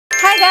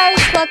Hi guys!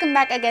 Welcome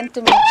back again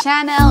to my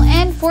channel,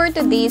 and for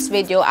today's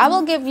video, I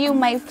will give you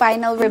my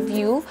final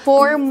review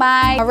for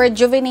my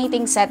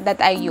rejuvenating set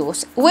that I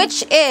use,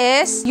 which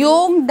is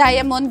yung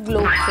Diamond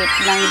Glow Kit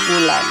ng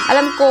VIYLINE.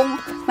 Alam kong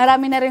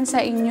marami na rin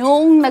sa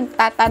inyong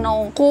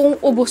nagtatanong kung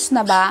ubos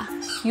na ba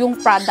yung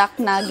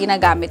product na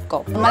ginagamit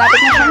ko.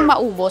 Malapit na siyang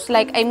maubos,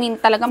 like I mean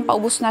talagang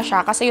paubos na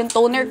siya kasi yung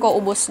toner ko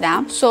ubos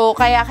na. So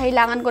kaya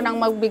kailangan ko nang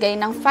magbigay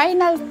ng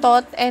final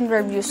thought and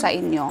review sa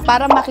inyo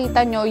para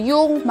makita nyo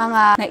yung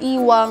mga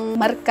naiwang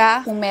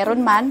marka kung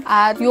meron man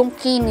at yung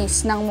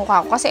kinis ng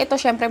mukha ko. Kasi ito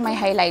syempre may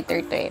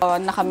highlighter to eh. So,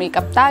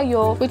 naka-makeup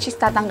tayo, which is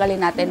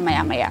tatanggalin natin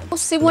maya-maya. So,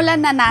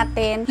 simulan na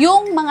natin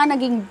yung mga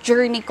naging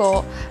journey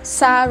ko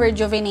sa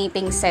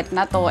rejuvenating set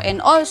na to,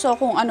 and also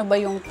kung ano ba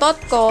yung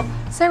thought ko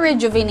sa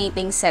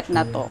rejuvenating set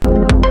na to.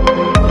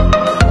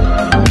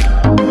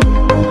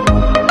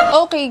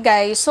 Okay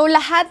guys, so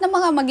lahat ng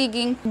mga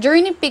magiging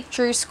journey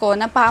pictures ko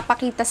na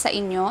papakita sa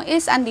inyo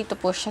is andito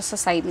po siya sa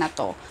side na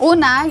to.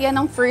 Una, yan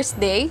ang first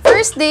day.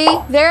 First day,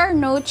 there are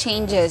no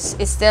changes.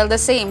 It's still the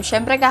same.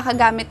 Syempre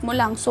kakagamit mo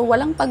lang, so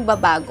walang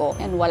pagbabago.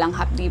 And walang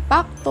hapdi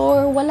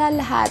factor, wala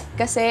lahat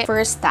kasi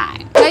first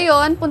time.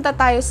 Ngayon, punta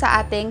tayo sa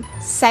ating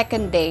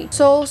second day.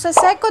 So sa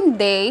second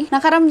day,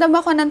 nakaramdam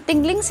ako ng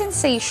tingling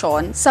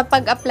sensation sa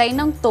pag-apply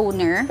ng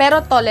toner,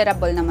 pero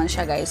tolerable naman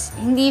siya guys.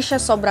 Hindi siya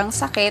sobrang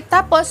sakit.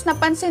 Tapos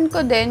napansin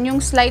ko din yung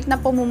slight na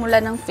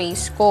pumumula ng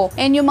face ko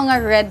and yung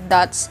mga red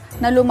dots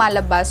na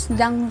lumalabas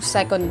ng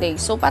second day.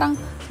 So parang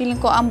feeling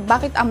ko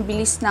bakit ang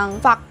bilis ng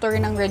factor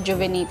ng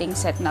rejuvenating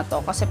set na to,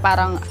 kasi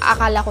parang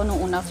akala ko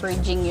nung una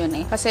virgin yun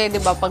eh. Kasi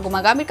 'di ba pag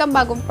gumagamit kang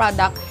bagong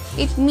product,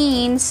 it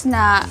means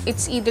na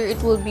it's either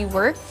it will be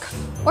work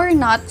or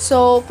not.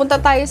 So, punta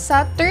tayo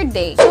sa third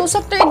day. So,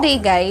 sa third day,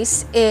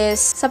 guys,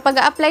 is sa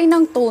pag-a-apply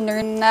ng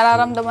toner,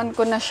 nararamdaman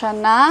ko na siya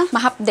na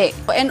mahapde.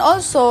 And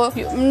also,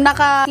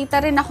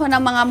 nakakita rin ako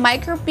ng mga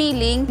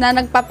micro-peeling na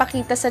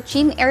nagpapakita sa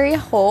chin area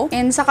ko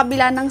and sa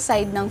kabila ng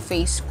side ng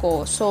face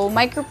ko. So,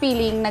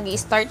 micro-peeling,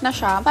 nag-i-start na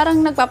siya,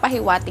 parang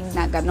nagpapahiwatig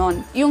na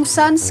ganon. Yung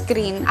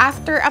sunscreen,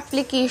 after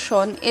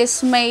application, is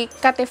may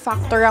kate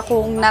factor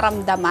akong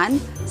naramdaman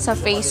sa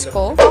face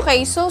ko.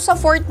 Okay, so sa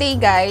fourth day,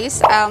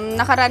 guys,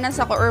 nakaranas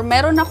ako or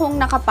meron akong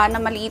nakapa na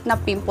maliit na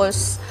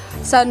pimples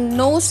sa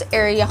nose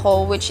area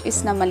ko, which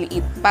is na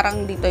maliit.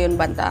 Parang dito yun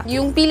banda.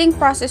 Yung peeling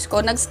process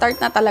ko,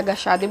 nag-start na talaga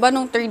siya. Diba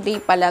nung third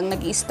day pa lang,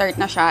 nag-i-start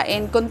na siya.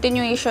 And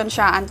continuation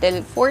siya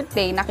until fourth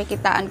day,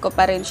 nakikitaan ko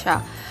pa rin siya.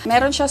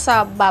 Meron siya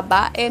sa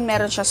baba and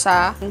meron siya sa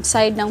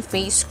side ng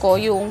face ko,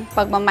 yung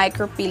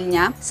pagma-micropeel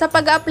niya. Sa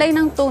pag-apply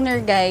ng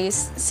toner,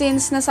 guys,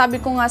 since nasabi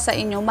ko nga sa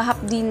inyo,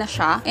 mahapdi na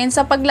siya. And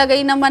sa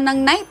paglagay naman ng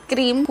night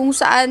cream, kung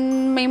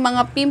saan may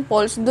mga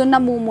pimples, doon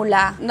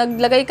namumula.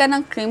 Naglagay ka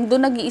ng cream,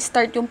 doon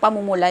nag-i-start yung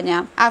pamumula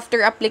niya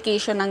after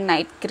application ng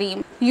night cream.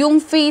 Yung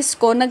face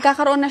ko,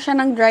 nagkakaroon na siya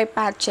ng dry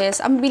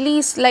patches. Ang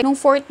bilis, like nung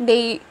fourth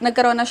day,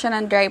 nagkaroon na siya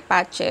ng dry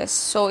patches.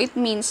 So, it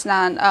means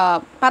na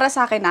para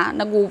sa akin na,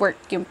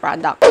 nag-work yung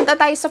product. Punta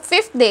tayo sa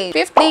fifth day.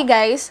 Fifth day,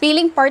 guys,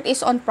 peeling part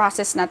is on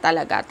process na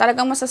talaga.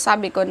 Talagang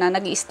masasabi ko na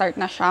nag-i-start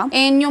na siya.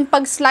 And yung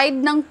pag-slide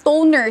ng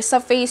toner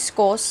sa face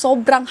ko,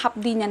 sobrang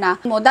hapdi niya na.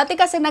 Dati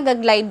kasi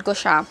nag-glide ko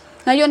siya.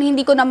 Ngayon,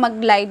 hindi ko na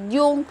mag-glide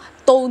yung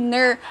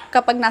toner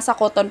kapag nasa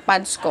cotton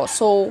pads ko.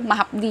 So,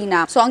 mahapdi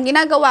na. So, ang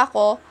ginagawa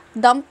ko,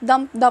 dump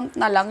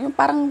na lang. Yung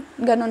parang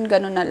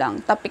ganun-ganun na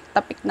lang.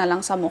 Tapik-tapik na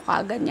lang sa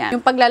mukha, ganyan.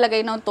 Yung paglalagay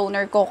ng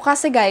toner ko.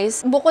 Kasi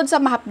guys, bukod sa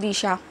mahapdi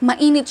siya,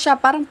 mainit siya.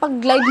 Parang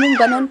pag-glide mong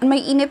ganun,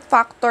 may init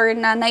factor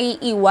na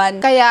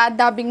naiiwan. Kaya,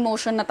 dabbing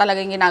motion na talaga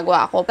yung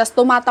ginagawa ko. Tapos,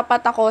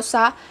 tumatapat ako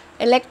sa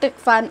electric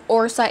fan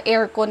or sa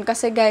aircon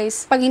kasi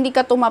guys, pag hindi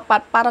ka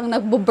tumapat, parang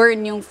nagbo-burn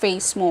yung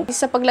face mo.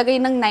 Sa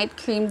paglagay ng night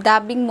cream,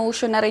 dabbing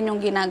motion na rin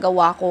yung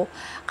ginagawa ko.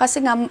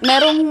 Kasi nga,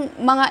 merong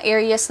mga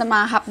areas na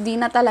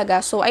mahapdi na talaga.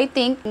 So, I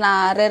think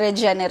na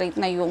re-regenerate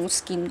na yung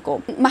skin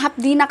ko.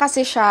 Mahapdi na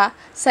kasi siya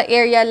sa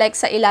area like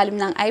sa ilalim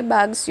ng eye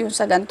bags, yung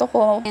sa ganto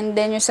ko. And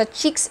then yung sa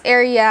cheeks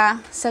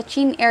area, sa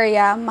chin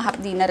area,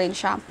 mahapdi na rin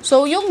siya.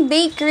 So, yung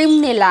day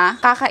cream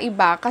nila,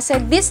 kakaiba. Kasi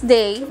this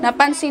day,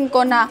 napansin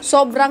ko na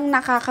sobrang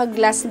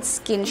glass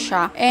skin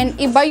siya. And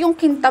iba yung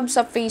kintab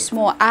sa face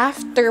mo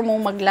after mo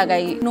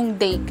maglagay nung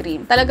day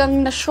cream. Talagang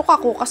nashook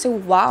ako kasi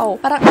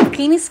wow, parang ang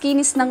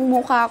kinis-kinis ng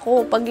mukha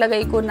ko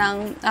paglagay ko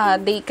ng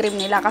day cream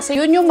nila. Kasi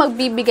yun yung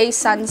magbibigay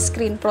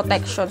sunscreen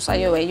protection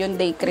sa'yo eh, yung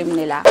day cream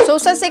nila. So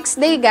sa 6th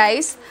day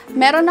guys,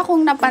 meron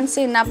akong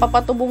napansin na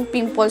papatubong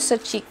pimple sa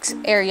cheeks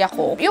area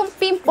ko. Yung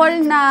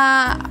pimple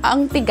na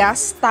ang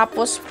tigas,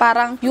 tapos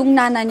parang yung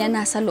nana niya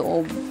nasa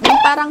loob. Yung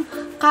parang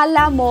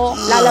kala mo,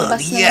 lalabas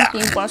na yung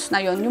pimples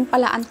na yon, yung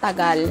pala ang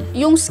tagal.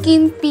 Yung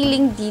skin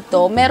peeling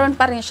dito, meron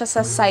pa rin siya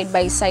sa side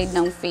by side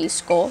ng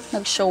face ko.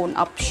 Nag-shown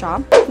up siya.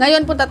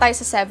 Ngayon, punta tayo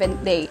sa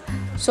 7th day.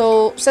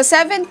 So, sa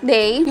 7th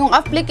day, yung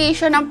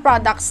application ng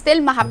product still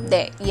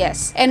mahapde.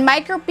 Yes. And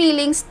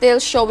micropeeling still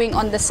showing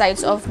on the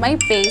sides of my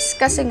face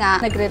kasi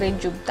nga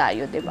nagre-rejuve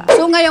tayo, diba?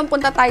 So, ngayon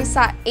punta tayo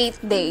sa 8th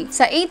day.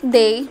 Sa 8th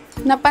day,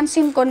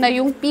 napansin ko na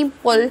yung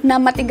pimple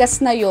na matigas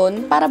na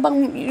yon, para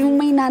bang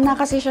yung may nana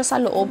kasi siya sa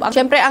loob.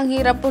 Siyempre, ang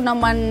hirap po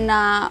naman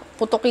na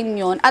putukin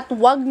yon at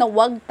wag na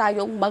wag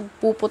tayong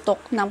magpuputok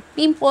ng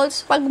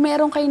pimples pag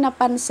meron kayo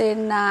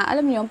napansin na,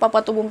 alam niyo,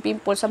 papatubong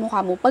pimple sa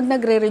mukha mo pag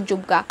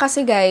nagre-rejuve ka.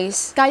 Kasi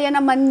guys, kaya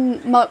naman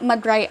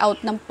ma-dry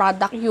out ng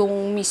product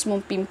yung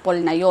mismong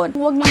pimple na yon.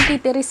 Huwag niyong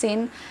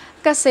titirisin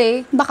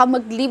kasi baka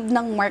mag-leave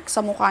ng mark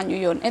sa mukha nyo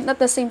yun. And at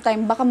the same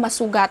time, baka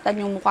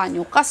masugatan yung mukha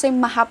nyo. Kasi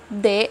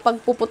mahapde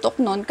pag puputok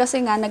nun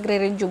kasi nga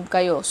nagre-rejuve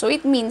kayo. So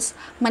it means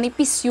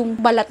manipis yung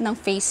balat ng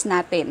face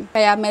natin.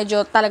 Kaya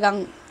medyo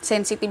talagang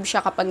sensitive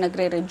siya kapag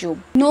nagre-rejuve.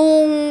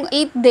 Nung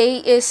 8th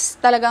day is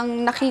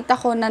talagang nakita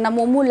ko na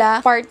namumula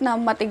part na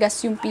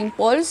matigas yung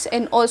pimples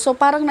and also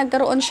parang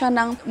nagkaroon siya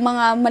ng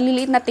mga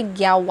maliliit na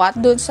tigyawat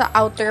doon sa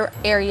outer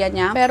area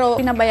niya. Pero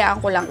pinabayaan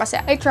ko lang kasi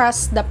I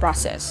trust the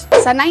process.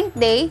 Sa 9th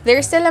day,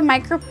 there's still a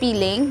micro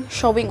peeling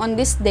showing on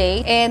this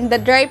day and the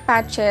dry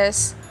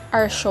patches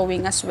are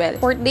showing as well.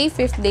 4th day,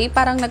 5th day,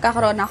 parang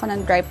nagkakaroon ako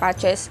ng dry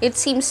patches. It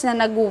seems na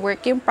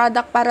nag-work yung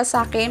product para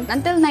sa akin.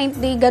 Until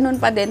 9th day,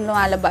 ganun pa din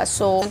lumalabas.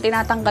 So,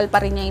 tinatanggal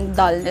pa rin niya yung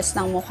dullness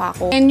ng mukha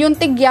ko. And yung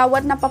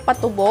tigyawat na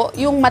papatubo,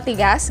 yung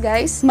matigas,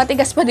 guys,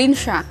 matigas pa din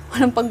siya.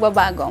 Walang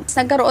pagbabago.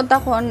 Nagkaroon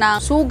ako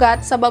ng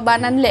sugat sa baba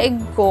ng leeg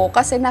ko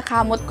kasi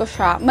nakamot ko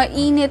siya.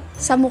 Mainit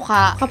sa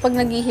mukha kapag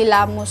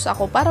naghihilamos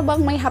ako. Para bang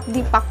may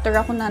hapdi factor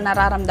ako na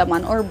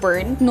nararamdaman or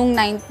burn nung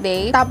 9th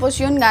day. Tapos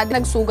yun nga,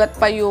 nagsugat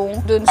pa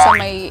yung dun sa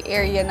may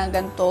area na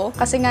ganito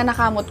kasi nga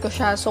nakamot ko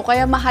siya. So,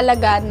 kaya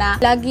mahalaga na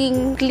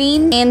laging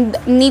clean and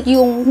neat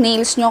yung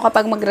nails nyo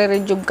kapag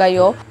magre-rejuve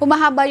kayo. Kung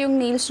mahaba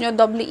yung nails nyo,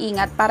 doble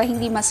ingat para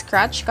hindi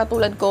ma-scratch.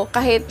 Katulad ko,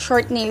 kahit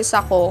short nails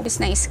ako, is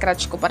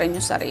na-scratch ko pa rin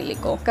yung sarili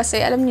ko. Kasi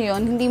alam nyo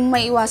yun, hindi mo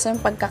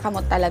maiwasan yung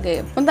pagkakamot talaga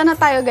yun. Punta na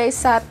tayo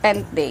guys sa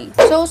 10th day.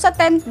 So, sa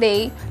 10th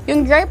day,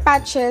 yung dry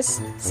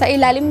patches sa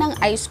ilalim ng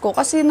eyes ko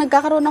kasi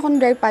nagkakaroon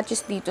akong dry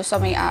patches dito sa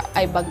may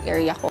eye bag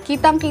area ko.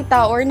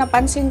 Kitang-kita or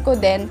napansin ko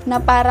din na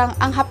parang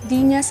ang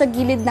hapdi niya sa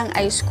gilid ng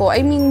eyes ko.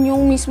 I mean,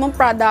 yung mismong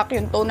product,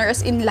 yung toner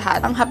as in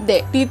lahat, ang hapdi.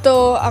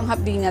 Dito, ang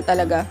hapdi niya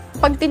talaga.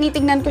 Pag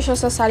tinitingnan ko siya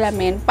sa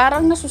salamin,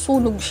 parang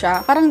nasusunog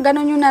siya. Parang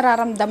ganun yung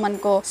nararamdaman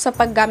ko sa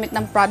paggamit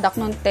ng product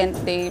nung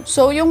 10th day.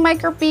 So, yung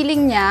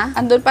micropeeling niya,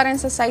 andun pa rin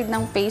sa side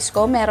ng face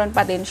ko, meron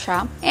pa din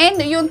siya.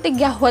 And yung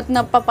tigyawat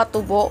na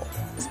papatubo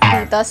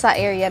dito sa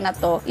area na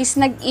to is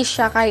nag-ease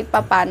siya kahit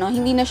papano.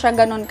 Hindi na siya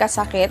ganun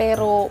kasakit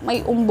pero may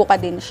umbo ka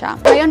din siya.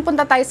 Ngayon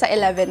punta tayo sa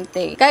 11th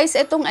day. Guys,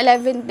 itong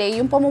 11th day,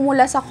 yung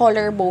pamumula sa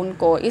collarbone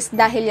ko is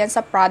dahil yan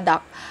sa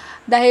product.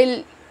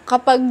 Dahil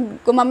kapag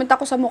gumamit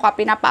ako sa mukha,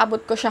 pinapaabot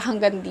ko siya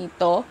hanggang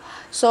dito.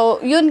 So,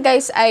 yun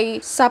guys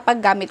ay sa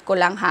paggamit ko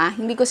lang ha.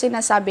 Hindi ko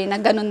sinasabi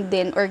na ganun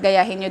din or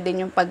gayahin nyo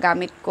din yung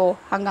paggamit ko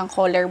hanggang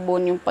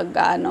collarbone yung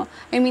pag-ano.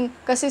 I mean,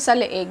 kasi sa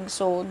leeg,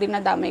 so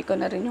dinadamay ko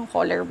na rin yung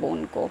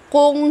collarbone ko.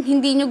 Kung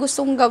hindi nyo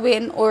gustong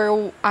gawin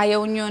or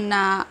ayaw nyo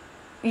na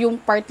yung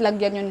part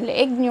lagyan yung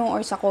leeg nyo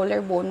or sa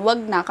collarbone,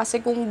 wag na.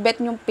 Kasi kung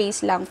bet yung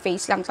face lang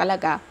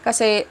talaga.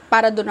 Kasi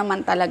para doon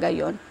naman talaga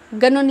yon.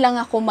 Ganun lang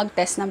ako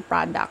mag-test ng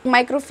product.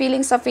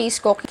 Microfilling sa face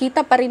ko,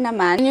 kita pa rin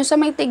naman. Yung sa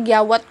may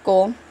tigyawat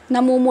ko,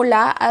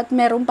 namumula at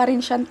meron pa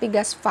rin siyang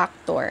tigas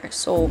factor.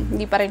 So,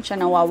 hindi pa rin siya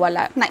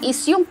nawawala.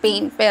 Na-is yung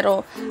pain,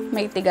 pero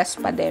may tigas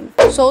pa din.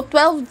 So,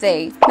 12th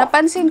day,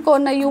 napansin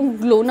ko na yung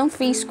glow ng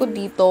face ko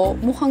dito,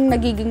 mukhang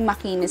nagiging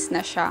makinis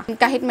na siya.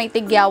 Kahit may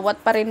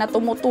tigyawat pa rin na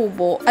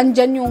tumutubo,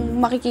 andyan yung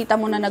makikita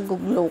mo na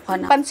nag-glow ka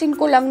na. Pansin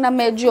ko lang na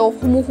medyo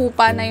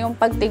humuhupa na yung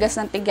pagtigas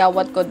ng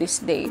tigyawat ko this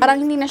day. Parang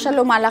hindi na siya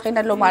lumalaki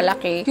na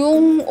lumalaki.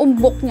 Yung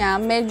umbok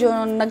niya, medyo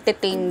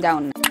nagte-tame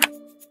down.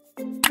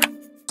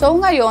 So,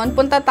 ngayon,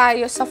 punta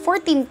tayo sa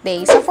 14th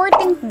day. Sa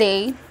 14th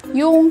day,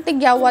 yung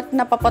tigyawat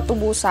na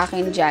papatubo sa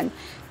akin dyan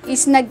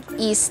is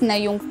nag-ease na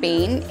yung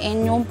pain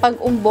and yung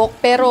pag-umbok.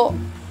 Pero,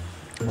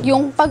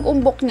 yung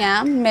pag-umbok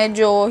niya,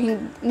 medyo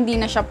hindi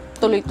na siya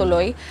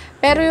tuloy-tuloy.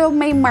 Pero yung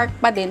may mark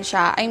pa din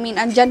siya. I mean,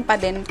 andyan pa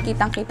din.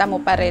 Kitang-kita mo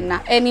pa rin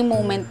na any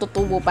moment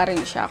tutubo pa rin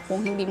siya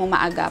kung hindi mo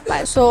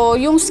maagapan. So,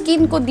 yung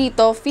skin ko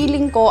dito,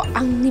 feeling ko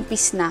ang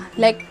nipis na.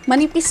 Like,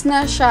 manipis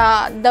na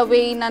siya the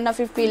way na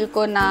nafe-feel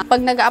ko na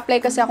pag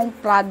nag-a-apply kasi akong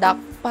product,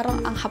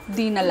 parang ang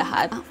hapdi na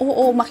lahat.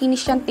 Oo,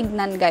 makinis siyang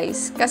tignan,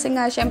 guys. Kasi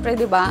nga, syempre,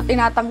 di ba,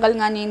 tinatanggal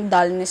nga niya yung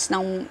dullness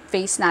ng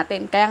face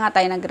natin. Kaya nga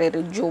tayo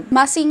nagre-rejuve.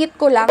 Masingit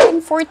ko lang, yung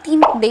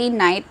 14th day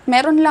night,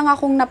 meron lang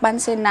akong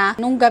napansin na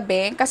nung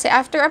gabi, kasi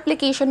after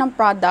application ng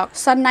product,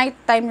 sa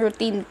nighttime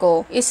routine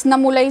ko, is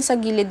namula yung sa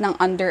gilid ng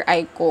under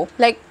eye ko.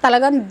 Like,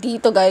 talagang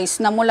dito,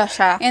 guys, namula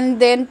siya. And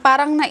then,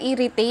 parang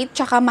na-irritate,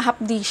 tsaka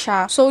mahapdi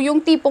siya. So,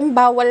 yung tipong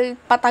bawal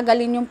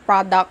patagalin yung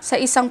product sa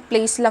isang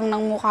place lang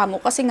ng mukha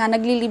mo, kasi nga,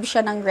 naglilib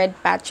siya ng ng red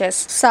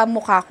patches sa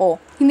mukha ko.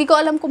 Hindi ko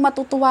alam kung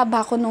matutuwa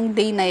ba ako nung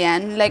day na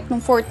yan, like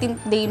nung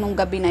 14th day nung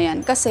gabi na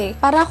yan. Kasi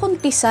para akong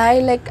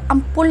tisay, like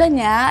ang pula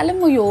niya, alam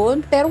mo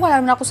yun, pero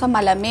wala naman ako sa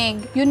malamig.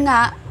 Yun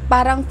nga,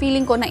 parang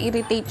feeling ko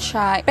na-irritate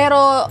siya.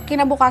 Pero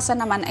kinabukasan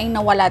naman ay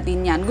nawala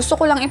din yan. Gusto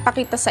ko lang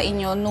ipakita sa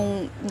inyo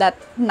nung that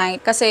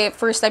night kasi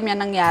first time yan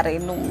nangyari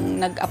nung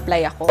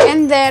nag-apply ako.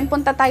 And then,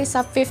 punta tayo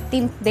sa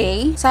 15th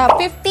day. Sa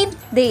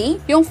 15th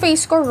day, yung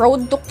face ko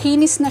road to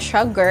kinis na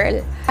siya, girl.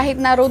 Kahit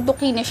na road to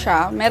kinis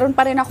siya, meron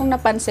pa rin akong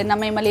napansin na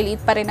may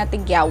maliliit pa rin na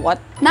tigyawat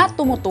na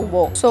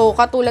tumutubo. So,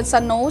 katulad sa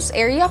nose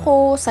area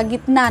ko, sa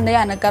gitna na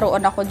yan,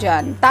 nagkaroon ako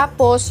dyan.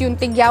 Tapos, yung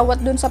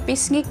tigyawat dun sa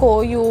pisngi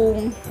ko,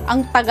 yung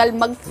ang tagal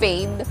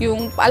mag-fade,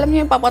 yung, alam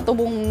niyo yung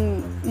papatubong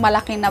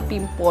malaki na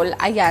pimple,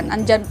 ayan,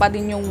 andyan pa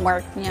din yung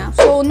mark niya.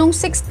 So, nung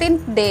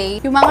 16th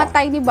day, yung mga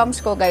tiny bumps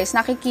ko, guys,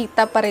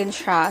 nakikita pa rin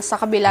siya sa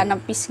kabila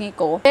ng pisngi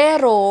ko.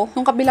 Pero,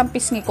 nung kabilang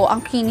pisngi ko,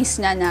 ang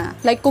kinis niya na.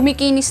 Like,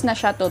 kumikinis na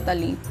siya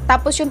totally.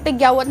 Tapos, yung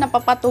tigyawat na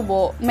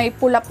papatubo, may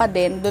pula pa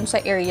din dun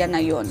sa area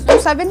na yun. Yung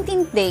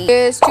 17th day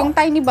is, yung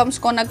tiny bumps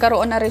ko,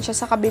 nagkaroon na rin siya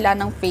sa kabila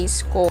ng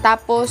face ko.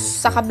 Tapos,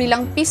 sa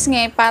kabilang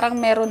pisngi, parang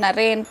meron na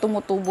rin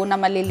tumutubo na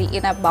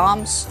maliliit na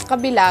bumps.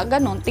 Kabila,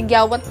 ganun,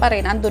 tigyawat pa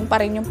rin, andun pa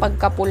rin yung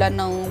pagkapula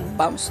ng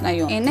bumps na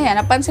yun. And ayan,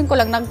 napansin ko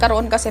lang,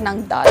 nagkaroon kasi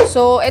ng dot.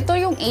 So, ito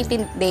yung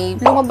 18th day,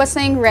 lumabas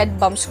na yung red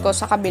bumps ko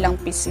sa kabilang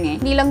pisngi.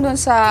 Hindi lang dun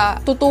sa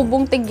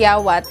tutubong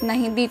tigyawat na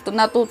hindi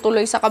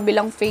natutuloy sa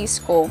kabilang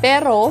face ko.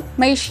 Pero,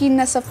 may sheen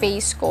na sa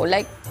face ko.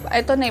 Like,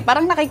 ito na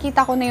parang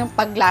nakikita ko na yung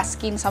pag-glass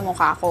skin sa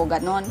mukha ko,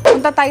 ganon.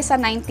 Punta tayo sa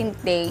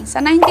 19th day.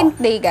 Sa 19th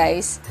day,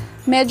 guys,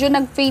 medyo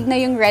nag-fade na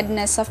yung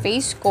redness sa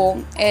face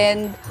ko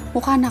and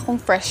mukha na akong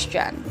fresh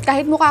dyan.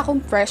 Kahit mukha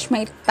akong fresh,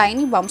 may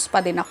tiny bumps pa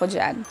din ako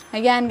dyan.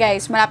 Ayan,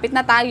 guys, malapit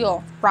na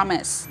tayo.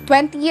 Promise.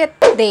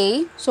 20th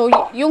day, so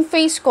yung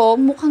face ko,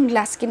 mukhang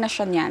glass skin na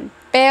siya niyan.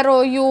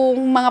 Pero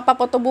yung mga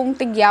papatubong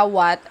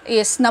tigyawat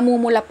is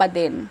namumula pa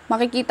din.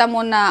 Makikita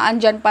mo na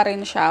andyan pa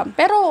rin siya.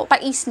 Pero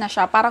pais na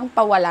siya, parang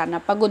pawala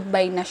na,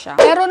 pa-goodbye na siya.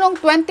 Pero nung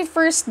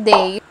 21st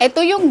day,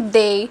 ito yung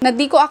day na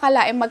di ko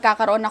akalain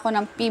magkakaroon ako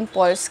ng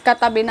pimples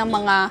katabi ng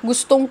mga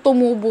gustong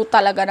tumubo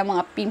talaga ng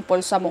mga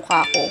pimples sa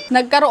mukha ko.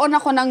 Nagkaroon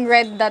ako ng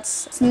red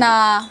dots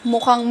na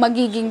mukhang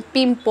magiging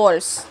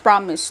pimples,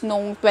 promise,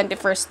 nung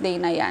 21st day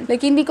na yan.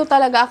 Like, hindi ko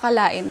talaga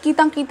akalain.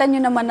 Kitang-kita nyo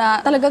naman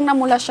na talagang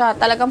namula siya.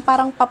 Talagang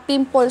parang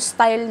pimple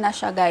style na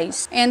siya,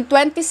 guys. And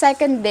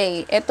 22nd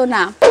day, eto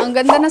na. Ang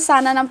ganda na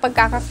sana ng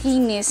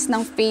pagkakakinis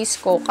ng face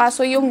ko.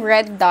 Kaso yung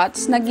red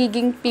dots,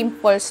 nagiging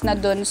pimples na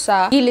dun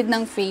sa gilid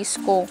ng face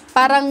ko.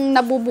 Parang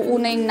nabubuo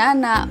na yung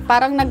nana.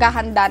 Parang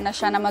naghahanda na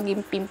siya na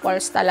maging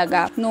pimples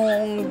talaga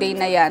nung day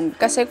na yan.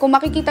 Kasi kung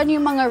makikita nyo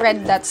yung mga red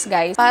dots,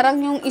 guys,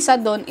 parang yung isa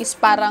dun is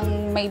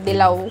parang may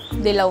dilaw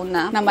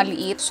na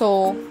maliit.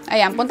 So,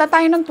 ayan. Punta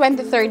tayo ng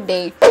 23rd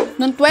day.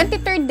 Nung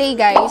 23rd day,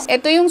 guys,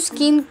 ito yung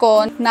skin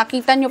ko.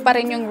 Nakita nyo pa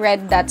rin yung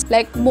red dots.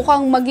 Like,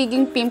 mukhang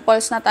magiging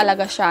pimples na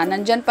talaga siya.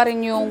 Nandyan pa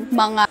rin yung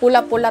mga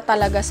pula-pula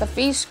talaga sa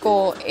face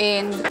ko.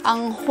 And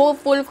ang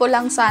hopeful ko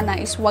lang sana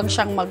is wag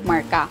siyang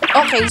magmarka.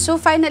 Okay, so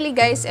finally,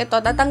 guys, ito,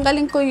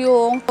 tatanggalin ko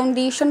yung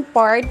foundation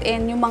part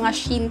and yung mga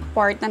sheen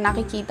part na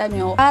nakikita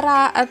nyo.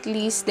 Para at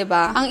least,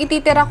 diba, ang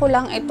ititira ko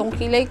lang itong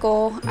kilay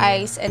ko,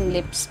 eyes and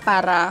lips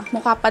para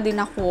mukha pa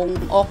din akong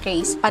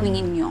okay sa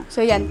paningin nyo.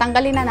 So, yan,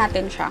 tanggalin na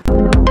natin siya.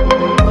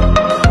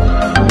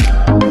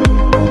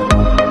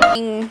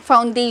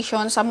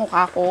 Foundation sa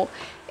mukha ko.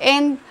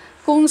 And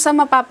kung sa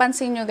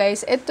mapapansin nyo,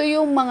 guys, ito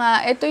yung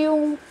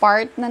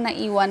part na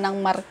naiwan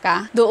ng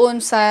marka doon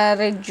sa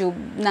rejuve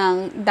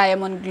ng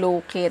Diamond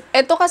Glow Kit.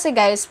 Ito kasi,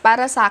 guys,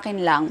 para sa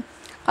akin lang.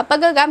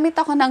 Kapag gagamit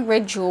ako ng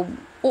rejuve,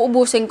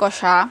 uubusin ko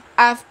siya.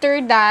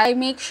 After that, I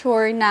make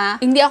sure na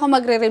hindi ako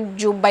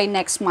magre-rejuve by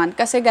next month.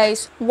 Kasi,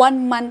 guys,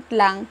 1 month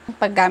lang ang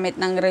paggamit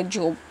ng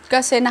rejuve.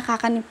 Kasi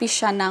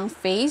nakakanipis siya ng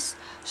face.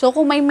 So,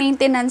 kung may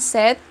maintenance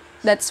set,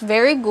 that's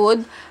very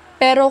good.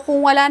 Pero kung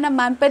wala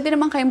naman, pwede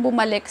naman kayong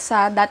bumalik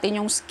sa dati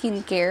nyong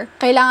skincare.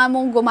 Kailangan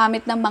mong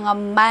gumamit ng mga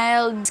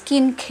mild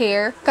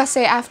skincare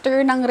kasi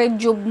after ng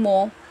rejuve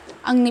mo,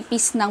 ang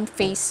nipis ng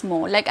face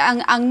mo. Like,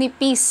 ang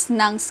nipis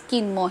ng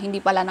skin mo,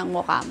 hindi pala ng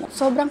mukha mo.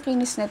 Sobrang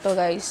kinis nito,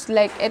 guys.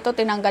 Like, ito,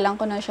 tinanggalan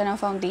ko na siya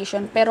ng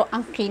foundation, pero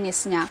ang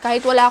kinis niya.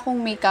 Kahit wala akong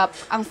makeup,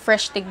 ang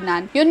fresh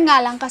tignan. Yun nga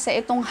lang kasi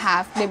itong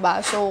half,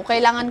 diba? So,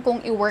 kailangan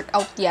kong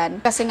i-workout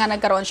yan kasi nga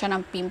nagkaroon siya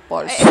ng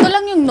pimples. Ito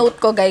lang yung note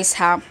ko, guys,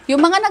 ha.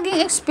 Yung mga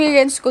naging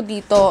experience ko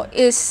dito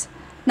is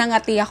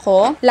nangati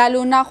ako, lalo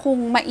na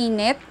kung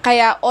mainit.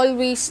 Kaya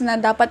always na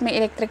dapat may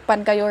electric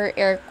fan kayo or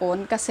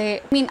aircon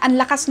kasi, ang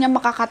lakas niya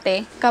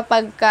makakate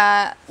kapag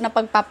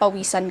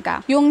napagpapawisan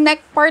ka. Yung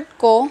neck part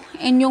ko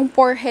and yung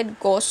forehead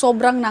ko,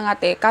 sobrang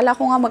nangati. Kala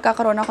ko nga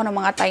magkakaroon ako ng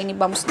mga tiny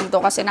bumps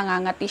dito kasi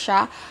nangangati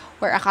siya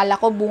or akala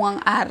ko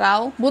bungang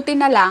araw. Buti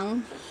na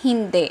lang,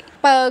 hindi.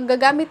 Pag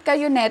gagamit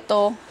kayo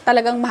neto,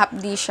 talagang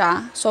mahapdi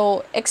siya.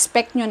 So,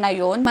 expect nyo na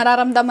yun.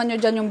 Mararamdaman nyo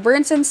dyan yung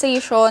burn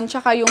sensation,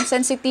 tsaka yung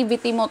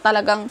sensitivity mo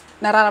talagang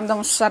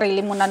nararamdaman mo sa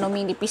sarili mo na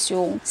numinipis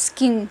yung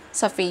skin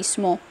sa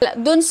face mo.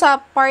 Dun sa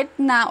part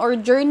na or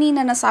journey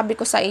na nasabi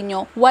ko sa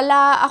inyo,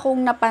 wala akong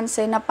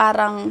napansin na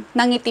parang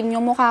nangitim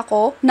yung mukha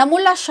ko.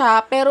 Namula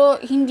siya, pero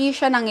hindi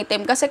siya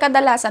nangitim. Kasi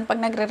kadalasan, pag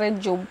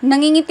nagre-rejuve,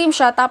 nangingitim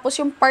siya, tapos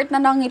yung part na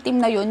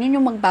nangitim na yun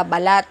yung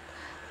magbabalat.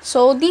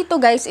 So, dito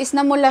guys, is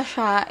namula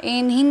siya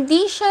and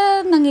hindi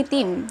siya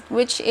nangitim,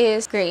 which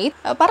is great.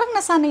 Parang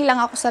nasanay lang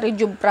ako sa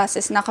rejuve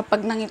process na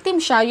kapag nangitim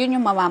siya, yun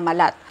yung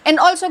mamamalat. And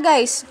also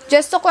guys,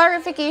 just to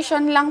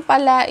clarification lang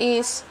pala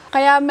is,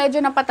 kaya medyo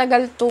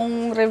napatagal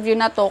tong review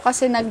na to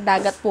kasi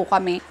nagdagat po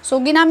kami. So,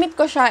 ginamit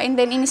ko siya and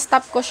then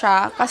in-stop ko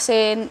siya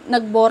kasi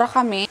nagbora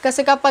kami.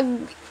 Kasi kapag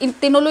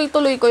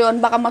tinuloy-tuloy ko yon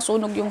baka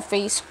masunog yung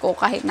face ko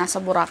kahit nasa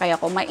Boracay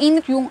ako.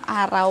 Mainit yung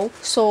araw.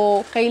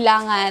 So,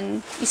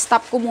 kailangan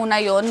i-stop ko muna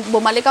yon.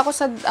 Bumalik ako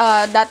sa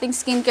dating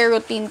skincare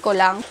routine ko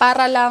lang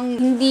para lang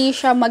hindi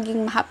siya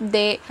maging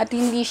mahapde at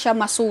hindi siya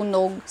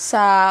masunog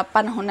sa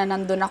panahon na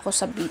nandun ako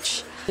sa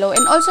beach.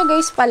 And also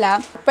guys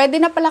pala, pwede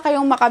na pala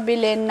kayong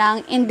makabili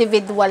ng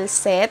individual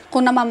set.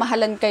 Kung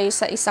namamahalan kayo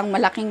sa isang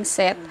malaking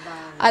set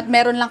at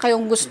meron lang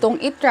kayong gustong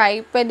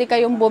i-try, pwede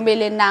kayong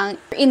bumili ng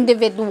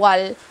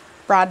individual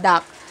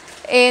product.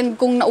 And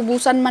kung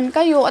naubusan man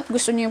kayo at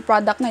gusto niyo yung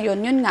product na yun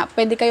nga,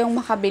 pwede kayong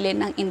makabili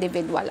ng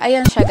individual.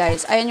 Ayan siya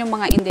guys, ayan yung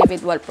mga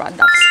individual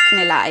products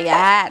nila,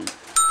 ayan.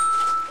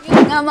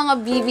 Yun nga mga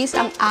viviys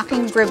ang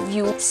aking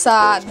review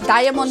sa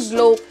Diamond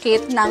Glow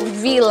Kit ng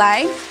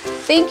VIYLINE.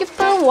 Thank you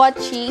for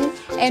watching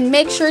and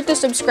make sure to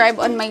subscribe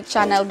on my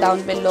channel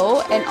down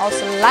below and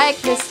also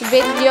like this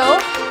video.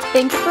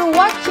 Thank you for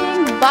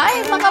watching.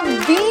 Bye mga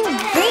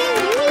viviys!